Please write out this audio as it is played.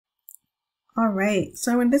All right,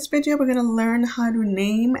 so in this video, we're going to learn how to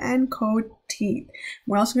name and code teeth.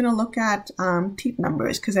 We're also going to look at teeth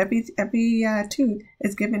numbers because every tooth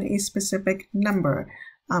is given a specific number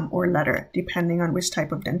or letter depending on which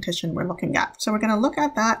type of dentition we're looking at. So we're going to look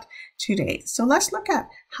at that today. So let's look at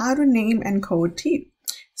how to name and code teeth.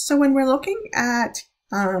 So when we're looking at,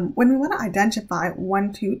 when we want to identify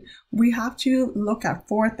one tooth, we have to look at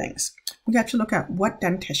four things. We have to look at what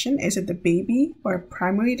dentition. Is it the baby or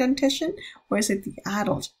primary dentition, or is it the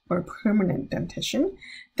adult or permanent dentition?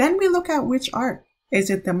 Then we look at which arc.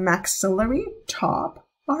 Is it the maxillary top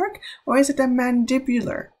arc, or is it the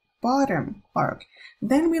mandibular bottom arc?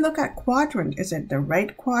 Then we look at quadrant. Is it the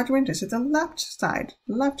right quadrant? Is it the left side,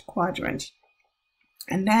 left quadrant?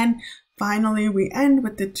 And then finally we end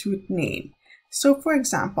with the tooth name. So for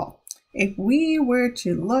example, if we were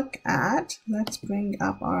to look at, let's bring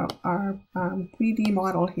up our 3D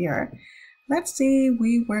model here. Let's say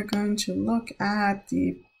we were going to look at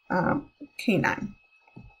the canine.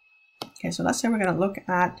 Okay, so let's say we're going to look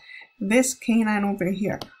at this canine over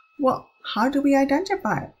here. Well, how do we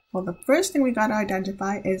identify it? Well, the first thing we got to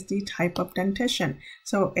identify is the type of dentition.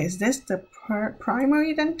 So is this the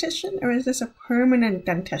primary dentition or is this a permanent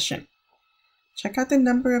dentition? Check out the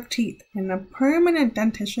number of teeth. In the permanent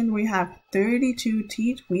dentition, we have 32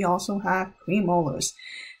 teeth. We also have premolars.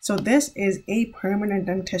 So this is a permanent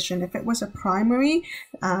dentition. If it was a primary,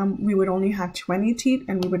 we would only have 20 teeth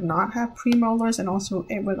and we would not have premolars, and also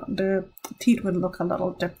the teeth would look a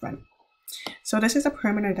little different. So this is a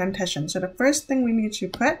permanent dentition. So the first thing we need to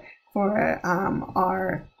put for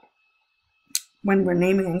when we're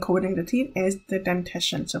naming and coding the teeth is the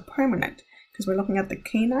dentition. So permanent, because we're looking at the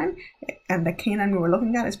canine, and the canine we were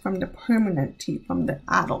looking at is from the permanent teeth, from the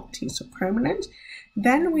adult teeth, so permanent.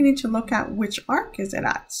 Then we need to look at which arc is it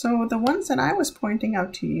at. So the ones that I was pointing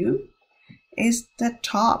out to you is the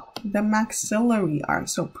top, the maxillary arc.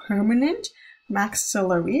 So permanent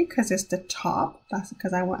maxillary, because it's the top. That's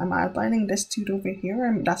because I'm outlining this tooth over here,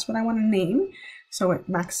 and that's what I want to name. So it's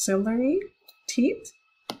maxillary teeth.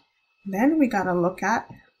 Then we got to look at,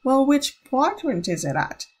 well, which quadrant is it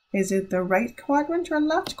at? Is it the right quadrant or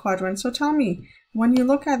left quadrant? So tell me, when you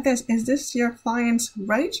look at this, is this your client's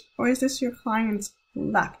right or is this your client's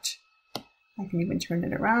left? I can even turn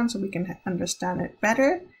it around so we can understand it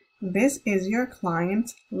better. This is your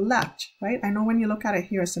client's left, right? I know when you look at it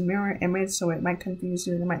here, it's a mirror image, so it might confuse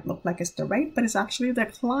you. It might look like it's the right, but it's actually the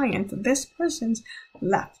client, this person's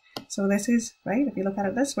left. So this is, right, if you look at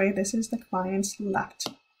it this way, this is the client's left.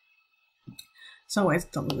 So it's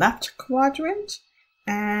the left quadrant.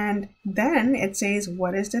 And then it says,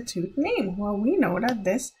 what is the tooth name? Well, we know that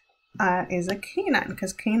this is a canine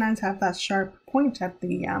because canines have that sharp point at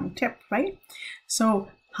the tip, right? So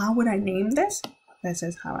how would I name this? This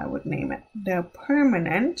is how I would name it. The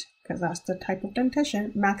permanent, because that's the type of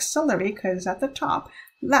dentition, maxillary, because it's at the top,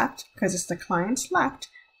 left, because it's the client's left,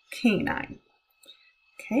 canine.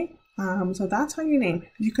 Okay, so that's how you name.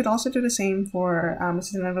 You could also do the same for, this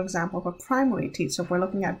is another example for primary teeth. So if we're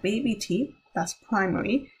looking at baby teeth, that's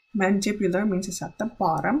primary. Mandibular means it's at the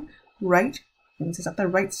bottom. Right means it's at the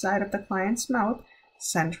right side of the client's mouth.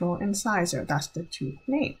 Central incisor, that's the tooth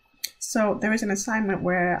name. So there is an assignment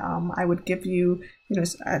where I would give you,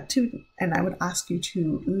 a tooth, and I would ask you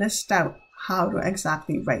to list out how to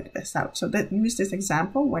exactly write this out. So use this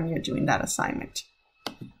example when you're doing that assignment.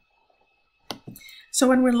 So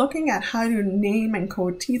when we're looking at how to name and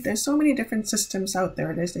code teeth, there's so many different systems out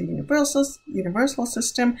there. There's the universal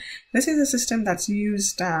system. This is a system that's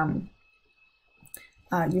used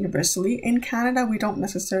universally. In Canada, we don't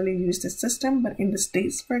necessarily use this system, but in the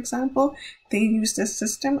States, for example, they use this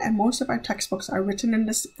system, and most of our textbooks are written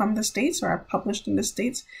from the States or are published in the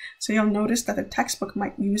States. So you'll notice that the textbook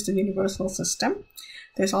might use the universal system.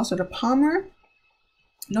 There's also the Palmer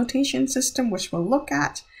notation system, which we'll look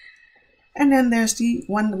at. And then there's the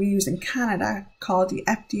one that we use in Canada called the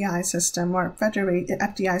FDI system, or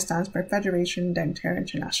FDI stands for Federation Dentaire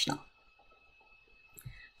International.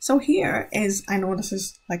 So here is, I know this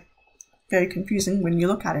is like very confusing when you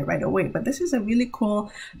look at it right away, but this is a really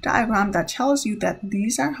cool diagram that tells you that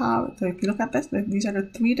these are how, so if you look at this, these are the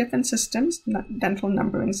three different systems, dental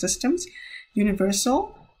numbering systems.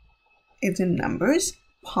 Universal is in numbers,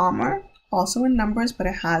 Palmer also in numbers, but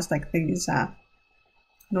it has like these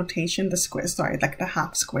notation, the square, sorry, like the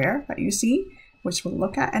half square that you see, which we'll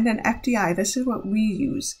look at. And then FDI, this is what we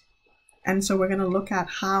use. And so we're going to look at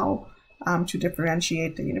how to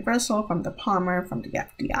differentiate the universal from the Palmer from the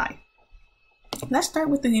FDI. Let's start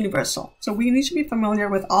with the universal. So we need to be familiar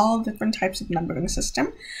with all different types of numbering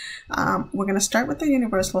system. We're going to start with the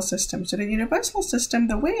universal system. So the universal system,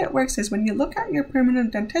 the way it works is when you look at your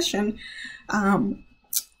permanent dentition,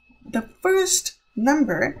 the first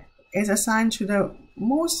number is assigned to the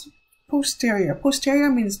most posterior. Posterior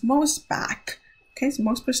means most back. Okay, so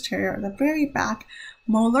most posterior, the very back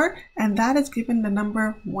molar, and that is given the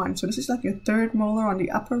number 1. So this is like your third molar on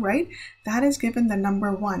the upper right. That is given the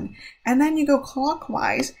number 1. And then you go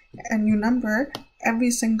clockwise and you number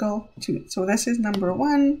every single tooth. So this is number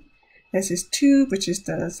 1. This is 2, which is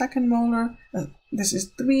the second molar. This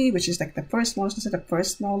is 3, which is like the first molar. This is the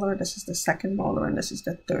first molar. This is the second molar, and this is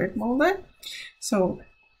the third molar. So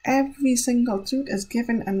every single tooth is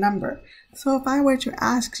given a number. So if I were to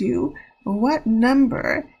ask you, what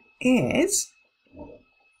number is,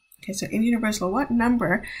 okay, so in universal, what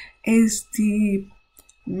number is the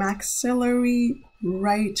maxillary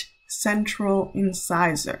right central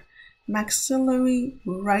incisor? Maxillary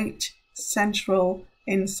right central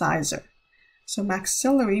incisor. So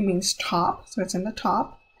maxillary means top, so it's in the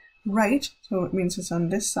top. Right, so it means it's on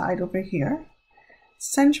this side over here.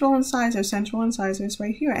 Central incisor is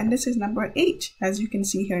right here, and this is number 8, as you can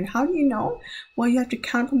see here. And how do you know? Well, you have to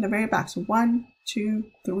count from the very back. So 1, 2,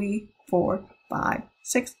 3, 4, 5,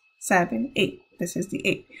 6, 7, 8. This is the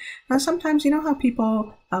 8. Now, sometimes you know how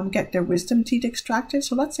people get their wisdom teeth extracted.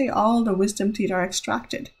 So let's say all the wisdom teeth are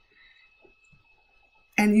extracted,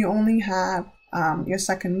 and you only have your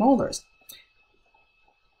second molars.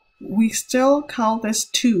 We still call this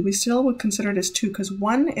 2. We still would consider this 2 because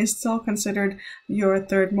 1 is still considered your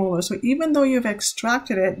third molar. So even though you've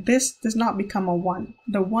extracted it, this does not become a 1.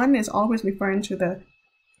 The 1 is always referring to the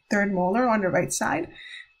third molar on the right side.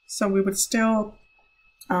 So we would still,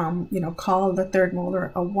 call the third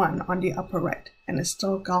molar a 1 on the upper right. And it's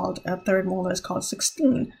still called, a third molar is called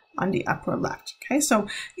 16 on the upper left. Okay, so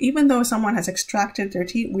even though someone has extracted their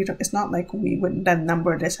teeth, it's not like we would then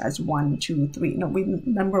number this as 1, 2, 3. No,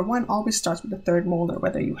 number 1 always starts with the third molar,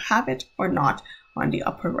 whether you have it or not on the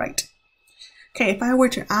upper right. Okay, if I were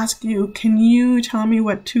to ask you, can you tell me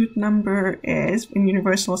what tooth number is in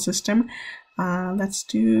universal system? Let's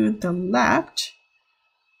do the left,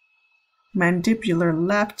 mandibular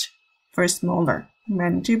left, first molar.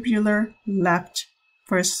 Mandibular left,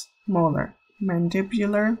 first molar.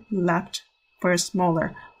 Mandibular left, first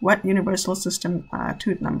molar. What universal system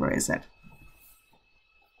tooth number is it?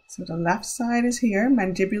 So the left side is here.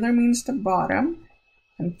 Mandibular means the bottom.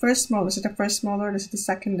 And first molar, this is the first molar, this is the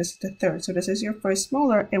second, this is the third. So this is your first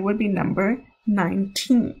molar. It would be number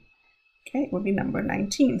 19. Okay, it would be number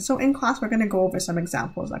 19. So in class, we're going to go over some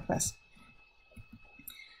examples like this.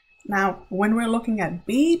 Now, when we're looking at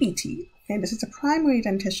baby teeth, okay, this is a primary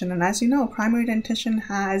dentition. And as you know, primary dentition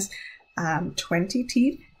has 20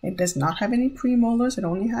 teeth. It does not have any premolars. It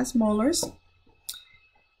only has molars.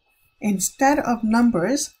 Instead of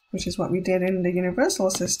numbers, which is what we did in the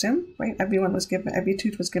universal system, right? Every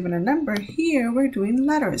tooth was given a number. Here we're doing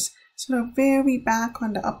letters. So the very back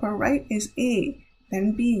on the upper right is A,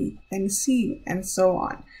 then B, then C, and so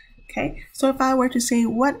on. Okay, so if I were to say,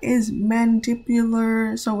 what is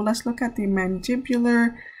mandibular? So let's look at the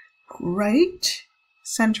mandibular right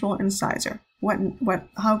central incisor.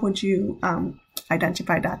 How would you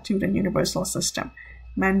identify that tooth in universal system?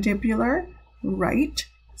 Mandibular right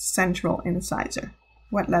central incisor.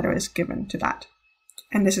 What letter is given to that?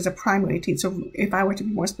 And this is a primary teeth. So if I were to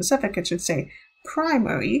be more specific, it should say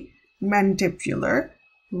primary mandibular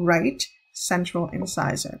right central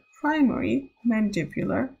incisor. Primary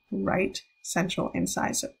mandibular right central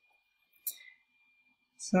incisor.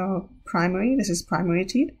 So primary, this is primary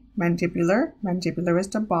teeth. Mandibular is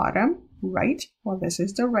the bottom. Right, well, this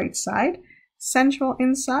is the right side. Central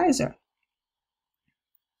incisor.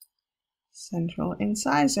 Central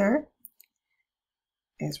incisor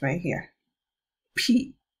is right here.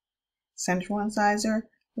 P. Central incisor,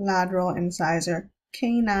 lateral incisor,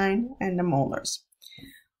 canine, and the molars.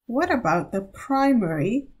 What about the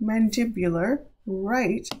primary mandibular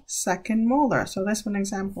right second molar? So this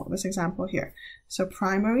example here. So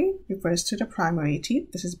primary refers to the primary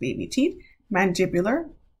teeth. This is baby teeth. Mandibular,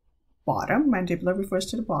 bottom. Mandibular refers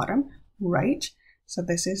to the bottom. Right. So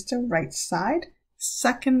this is the right side.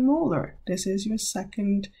 Second molar. This is your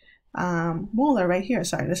second molar right here.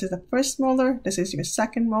 Sorry, this is the first molar. This is your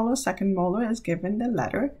second molar. Second molar is given the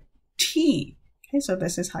letter T. Okay, so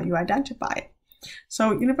this is how you identify it.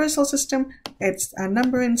 So universal system, it's a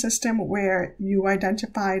numbering system where you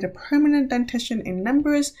identify the permanent dentition in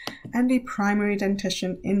numbers and the primary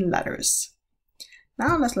dentition in letters.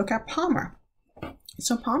 Now let's look at Palmer.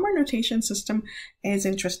 So Palmer notation system is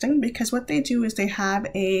interesting because what they do is they have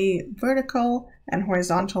a vertical and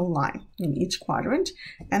horizontal line in each quadrant.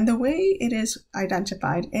 And the way it is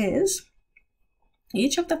identified is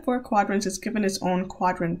each of the 4 quadrants is given its own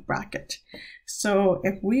quadrant bracket. So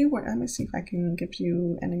if we were, let me see if I can give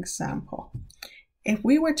you an example. If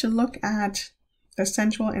we were to look at the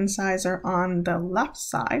central incisor on the left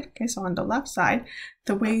side, okay, so on the left side,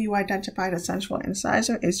 the way you identify the central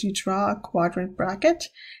incisor is you draw a quadrant bracket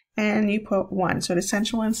and you put 1. So the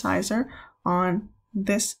central incisor on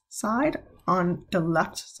this side, on the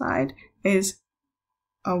left side, is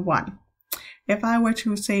a 1. If I were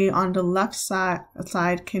to say on the left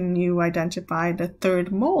side, can you identify the third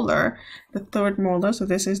molar? The third molar, so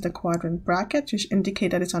this is the quadrant bracket, which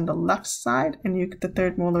indicate that it's on the left side, and the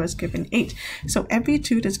third molar is given 8. So every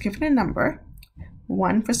tooth is given a number.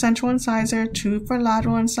 1 for central incisor, 2 for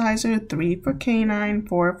lateral incisor, 3 for canine,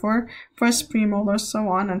 4 for first premolar, so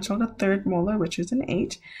on until the third molar, which is an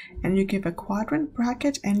 8. And you give a quadrant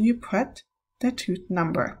bracket and you put the tooth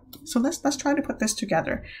number. So let's try to put this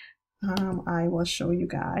together. I will show you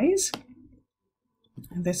guys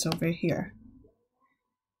this over here.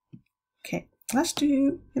 Okay, let's do,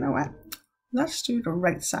 you know what? Let's do the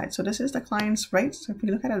right side. So this is the client's right. So if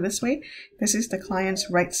you look at it this way, this is the client's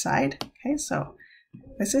right side. Okay, so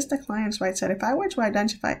this is the client's right side. If I were to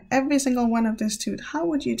identify every single one of this tooth, how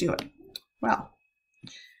would you do it? Well,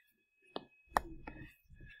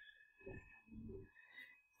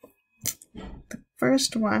 the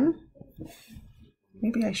first one,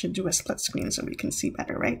 maybe I should do a split screen so we can see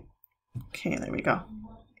better, right? Okay, there we go.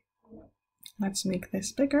 Let's make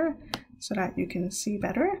this bigger so that you can see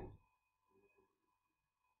better.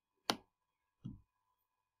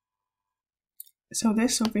 So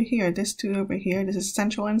this over here, this tooth over here, this is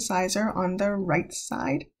central incisor on the right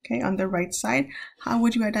side, okay, on the right side. How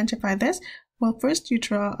would you identify this? Well, first you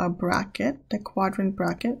draw a bracket, the quadrant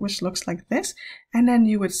bracket, which looks like this, and then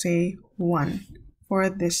you would say 1 for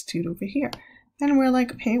this tooth over here. Then we're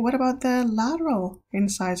like, okay, what about the lateral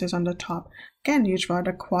incisors on the top? Again, you draw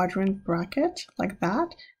the quadrant bracket like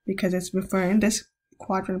that because it's referring, this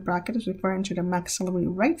quadrant bracket is referring to the maxillary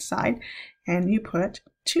right side, and you put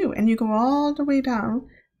 2, and you go all the way down,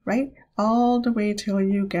 right? All the way till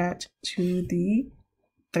you get to the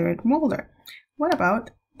third molar. What about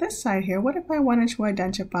this side here? What if I wanted to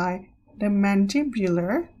identify the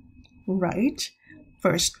mandibular right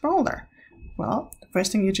first molar? Well, the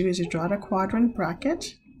first thing you do is you draw the quadrant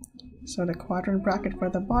bracket. So the quadrant bracket for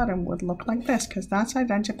the bottom would look like this because that's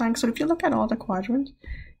identifying. So if you look at all the quadrants,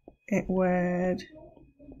 it would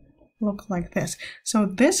look like this. So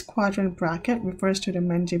this quadrant bracket refers to the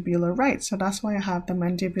mandibular right. So that's why I have the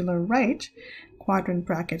mandibular right quadrant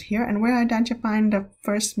bracket here. And we're identifying the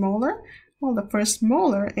first molar. Well, the first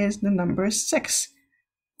molar is the number 6.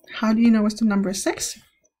 How do you know it's the number 6?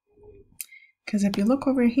 Because if you look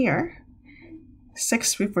over here,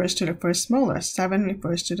 6 refers to the first molar, 7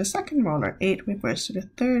 refers to the second molar, 8 refers to the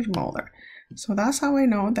third molar. So that's how I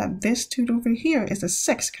know that this tooth over here is a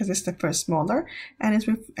 6 because it's the first molar,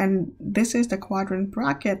 and this is the quadrant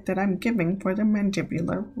bracket that I'm giving for the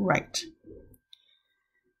mandibular right.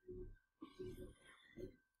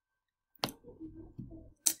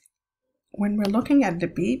 When we're looking at the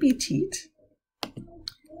baby teeth,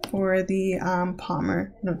 for the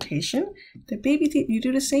Palmer notation, the baby teeth, you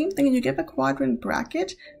do the same thing. You give a quadrant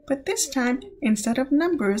bracket, but this time, instead of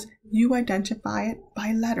numbers, you identify it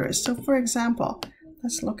by letters. So for example,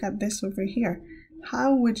 let's look at this over here.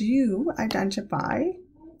 How would you identify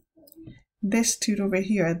this tooth over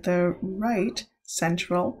here, the right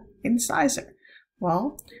central incisor?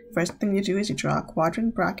 Well, first thing you do is you draw a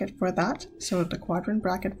quadrant bracket for that. So the quadrant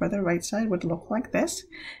bracket for the right side would look like this.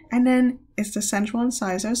 And then it's the central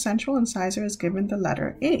incisor. Central incisor is given the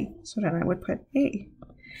letter A. So then I would put A.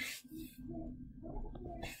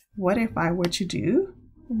 What if I were to do,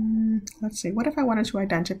 let's see, what if I wanted to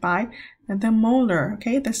identify the molar,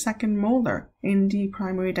 okay, the second molar in the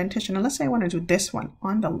primary dentition. And let's say I want to do this one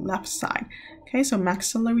on the left side. Okay, so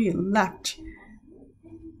maxillary left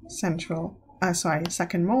central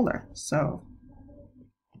second molar. So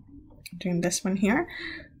doing this one here,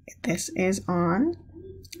 this is on,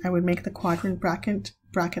 I would make the quadrant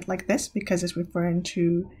bracket like this because it's referring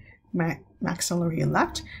to maxillary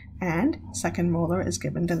left, and second molar is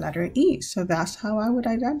given the letter E. So that's how I would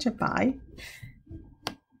identify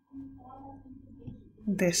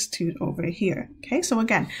this tooth over here. Okay, so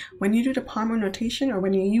again, when you do the Palmer notation, or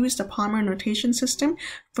when you use the Palmer notation system,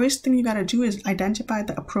 first thing you got to do is identify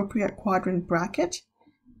the appropriate quadrant bracket,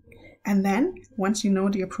 and then once you know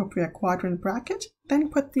the appropriate quadrant bracket, then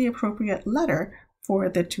put the appropriate letter for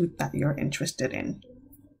the tooth that you're interested in.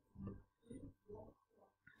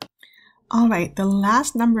 All right, the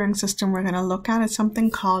last numbering system we're going to look at is something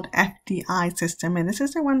called FDI system. And this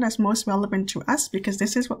is the one that's most relevant to us because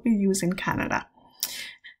this is what we use in Canada.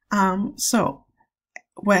 So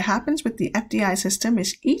what happens with the FDI system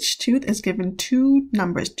is each tooth is given two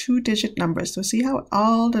numbers, 2-digit numbers. So see how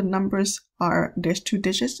all the numbers are, there's 2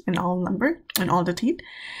 digits in all the teeth.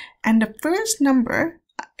 And the first number,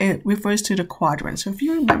 it refers to the quadrant. So if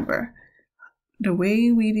you remember, the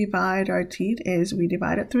way we divide our teeth is we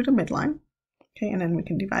divide it through the midline. Okay, and then we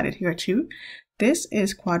can divide it here too. This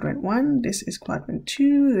is quadrant 1, this is quadrant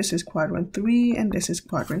 2, this is quadrant 3, and this is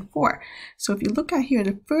quadrant 4. So if you look at here,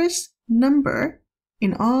 the first number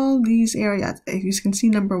in all these areas, if you can see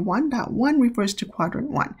number 1, that 1 refers to quadrant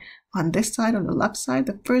 1. On this side, on the left side,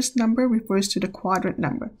 the first number refers to the quadrant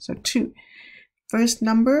number, so 2. First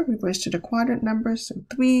number refers to the quadrant number, so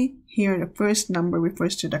 3. Here, the first number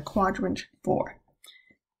refers to the quadrant 4.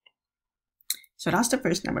 So that's the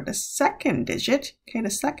first number. The second digit, okay, the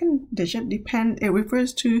second digit it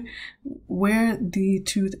refers to where the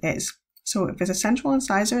tooth is. So if it's a central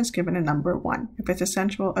incisor, it's given a number 1. If it's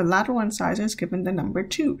a lateral incisor, it's given the number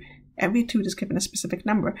 2. Every tooth is given a specific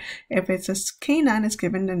number. If it's a canine, it's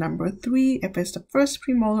given the number 3. If it's the first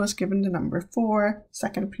premolar, it's given the number 4.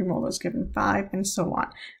 Second premolar is given 5, and so on,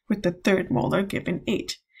 with the third molar given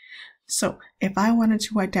 8. So if I wanted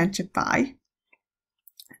to identify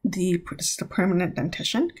this is the permanent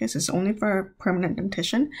dentition, okay, this is only for permanent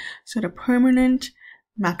dentition. So the permanent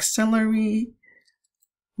maxillary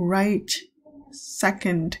right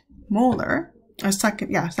second molar,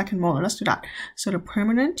 second molar, let's do that. So the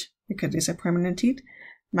permanent, because these are permanent teeth,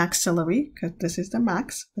 maxillary, because this is the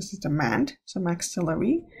max, this is the mand, so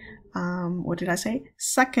maxillary, what did I say?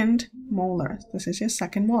 Second molar, this is your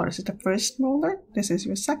second molar, this is the first molar, this is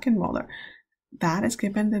your second molar. That is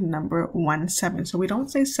given the number 17. So we don't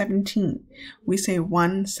say 17, we say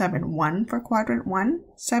 17. 1 for quadrant 1,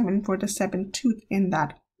 7 for the 7th tooth in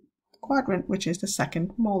that quadrant, which is the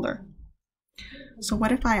second molar. So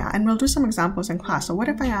what if and we'll do some examples in class. So what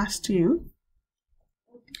if I asked you,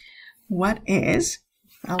 what is,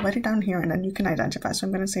 I'll write it down here and then you can identify. So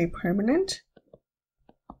I'm going to say permanent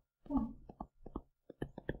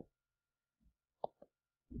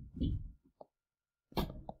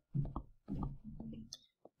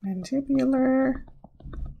mandibular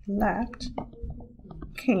left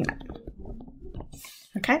canine.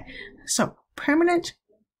 Okay, so permanent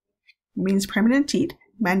means permanent teeth.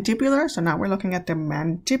 Mandibular, so now we're looking at the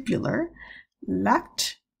mandibular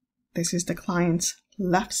left. This is the client's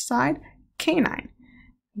left side. Canine.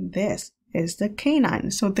 This is the canine.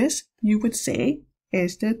 So this you would say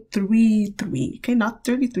is the 3-3. Okay, not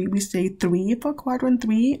 33. We say 3 for quadrant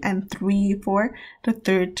 3 and 3 for the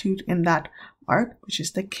third tooth in that arc, which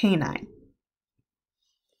is the canine.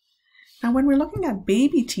 Now when we're looking at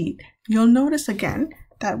baby teeth, you'll notice again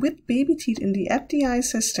that with baby teeth in the FDI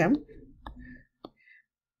system,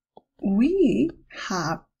 we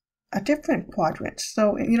have a different quadrant.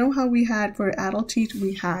 So you know how we had for adult teeth,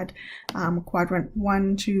 we had quadrant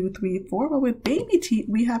 1, 2, 3, 4. Well, with baby teeth,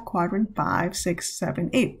 we have quadrant 5, 6, 7,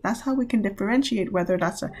 8. That's how we can differentiate whether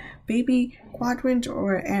that's a baby quadrant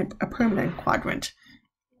or a permanent quadrant.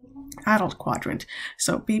 Adult quadrant.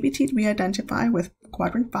 So baby teeth we identify with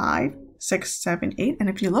quadrant 5, 6, 7, 8. And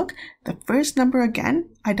if you look, the first number again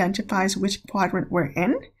identifies which quadrant we're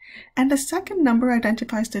in, and the second number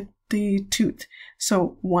identifies the tooth.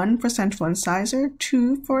 So 1 for central incisor,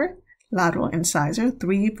 2 for lateral incisor,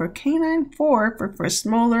 3 for canine, 4 for first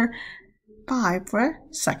molar, 5 for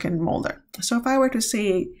second molar. So if I were to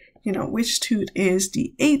say, you know, which tooth is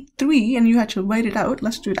the 8-3, and you had to write it out,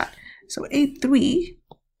 let's do that. So 8-3.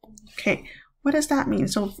 Okay, what does that mean?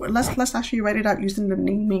 So let's actually write it out using the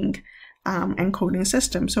naming encoding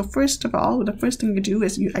system. So first of all, the first thing you do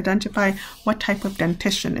is you identify what type of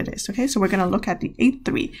dentition it is. Okay, so we're going to look at the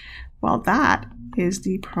 8-3. Well, that is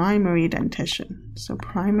the primary dentition. So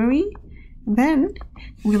primary. Then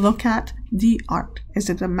we look at the arc. Is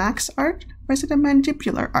it a max arc or is it a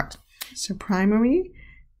mandibular arc? So primary,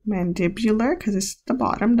 mandibular, because it's the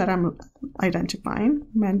bottom that I'm identifying.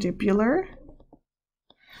 Mandibular.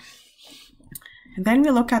 And then we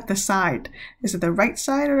look at the side. Is it the right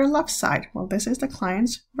side or the left side? Well, this is the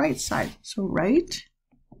client's right side. So right.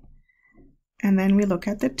 And then we look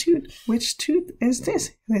at the tooth. Which tooth is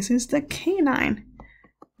this? This is the canine.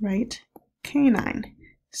 Right? Canine.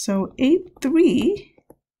 So 8-3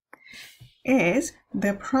 is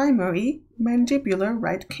the primary mandibular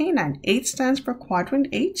right canine. 8 stands for quadrant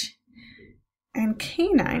 8. And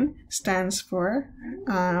canine stands for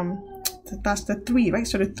that's the 3, right?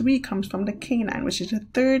 So the 3 comes from the canine, which is the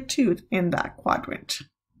third tooth in that quadrant.